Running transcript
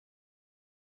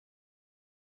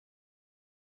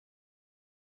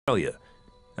Australia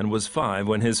and was 5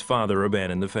 when his father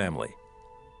abandoned the family.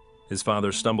 His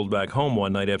father stumbled back home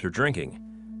one night after drinking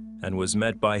and was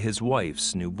met by his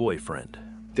wife's new boyfriend.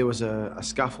 There was a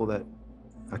scuffle that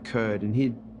occurred, and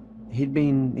he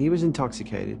was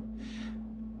intoxicated,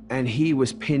 and he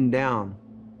was pinned down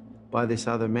by this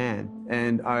other man.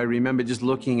 And I remember just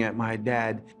looking at my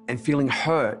dad and feeling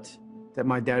hurt that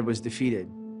my dad was defeated.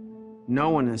 No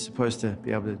one is supposed to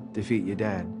be able to defeat your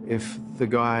dad. If the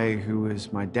guy who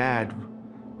was my dad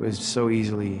was so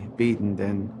easily beaten,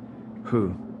 then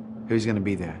who's gonna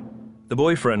be there? The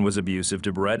boyfriend was abusive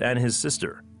to Brett and his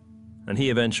sister, and he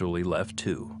eventually left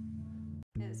too.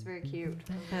 It's very cute.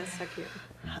 That's so cute.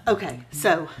 Okay,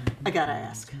 so I gotta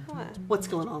ask. What? What's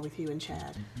going on with you and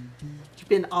Chad? You've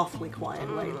been awfully quiet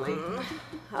lately.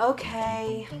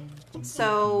 Okay,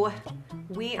 so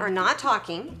we are not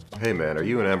talking. Hey man, are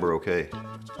you and Amber okay?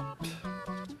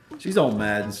 She's all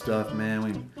mad and stuff,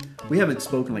 man. We haven't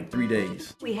spoken like 3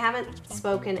 days. We haven't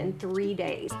spoken in 3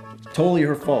 days. Totally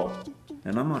her fault.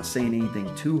 And I'm not saying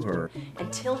anything to her.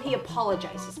 Until he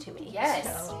apologizes to me.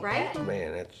 Yes. Right?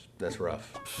 Man, that's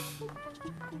rough.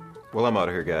 Well, I'm out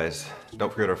of here, guys.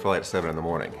 Don't forget our flight at 7 in the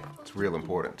morning. It's real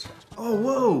important. Oh,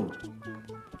 whoa!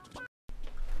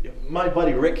 Yeah, my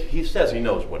buddy Rick, he says he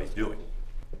knows what he's doing.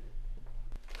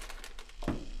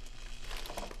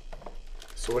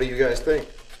 So what do you guys think?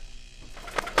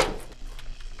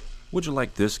 Would you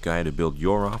like this guy to build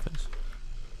your office?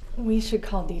 We should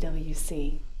call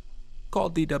DWC. Call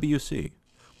DWC.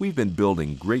 We've been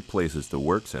building great places to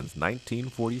work since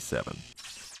 1947.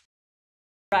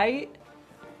 Right?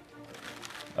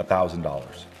 $1,000.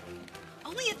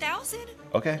 Only 1,000?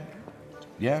 Okay.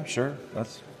 Yeah, sure.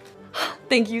 That's...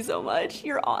 Thank you so much.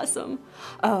 You're awesome.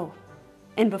 Oh,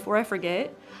 and before I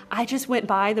forget, I just went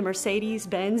by the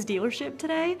Mercedes-Benz dealership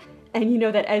today, and you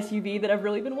know that SUV that I've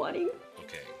really been wanting?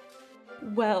 Okay.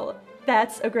 Well,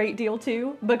 that's a great deal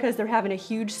too, because they're having a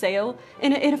huge sale,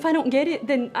 and if I don't get it,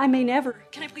 then I may never.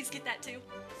 Can I please get that too?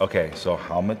 Okay, so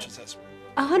how much is that?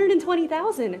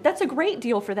 $120,000. That's a great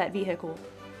deal for that vehicle.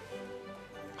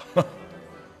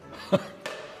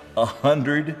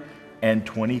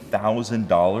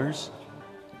 $120,000?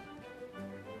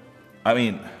 I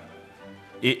mean,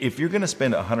 if you're gonna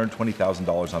spend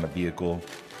 $120,000 on a vehicle,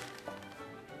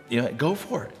 you know, go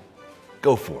for it.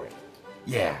 Go for it.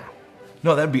 Yeah.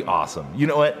 No, that'd be awesome. You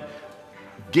know what?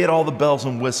 Get all the bells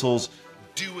and whistles.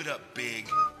 Do it up big.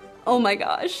 Oh my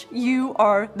gosh, you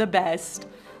are the best.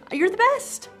 You're the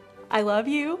best. I love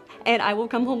you, and I will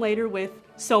come home later with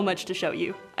so much to show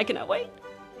you. I cannot wait.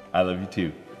 I love you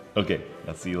too. Okay,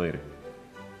 I'll see you later.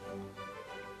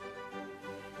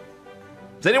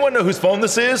 Does anyone know whose phone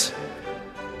this is?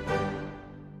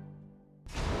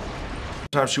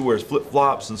 Sometimes she wears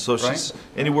flip-flops, and so she's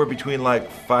anywhere between like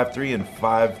 5'3" and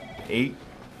 5'8".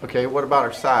 Okay, what about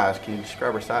her size? Can you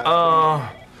describe her size?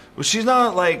 Well, she's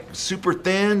not like super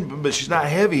thin, but she's not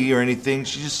heavy or anything.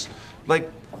 She's just like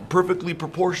perfectly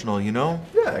proportional, you know?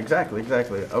 Yeah, exactly.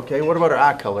 Okay, what about her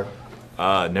eye color?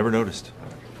 Never noticed.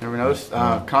 Never noticed?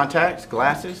 Contacts,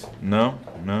 glasses? No.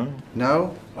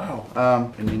 No?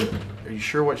 Wow. And are you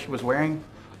sure what she was wearing?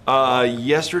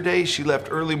 Yesterday she left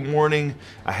early morning.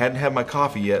 I hadn't had my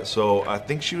coffee yet, so I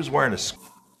think she was wearing a...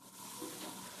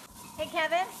 Hey,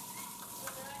 Kevin.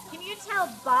 Can you tell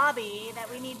Bobby that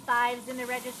we need 5s in the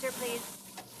register, please?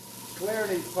 Claire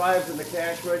needs 5s in the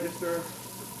cash register.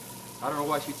 I don't know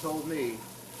why she told me.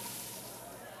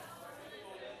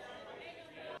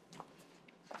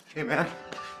 Hey man,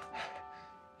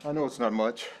 I know it's not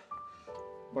much,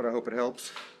 but I hope it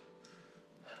helps.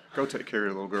 Go take care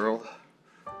of your little girl.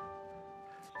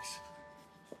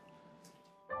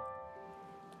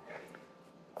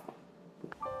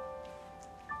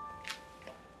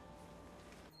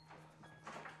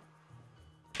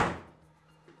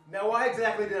 Now, why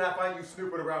exactly did I find you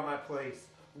snooping around my place?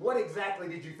 What exactly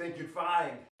did you think you'd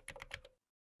find?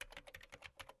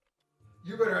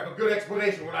 You better have a good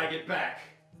explanation when I get back.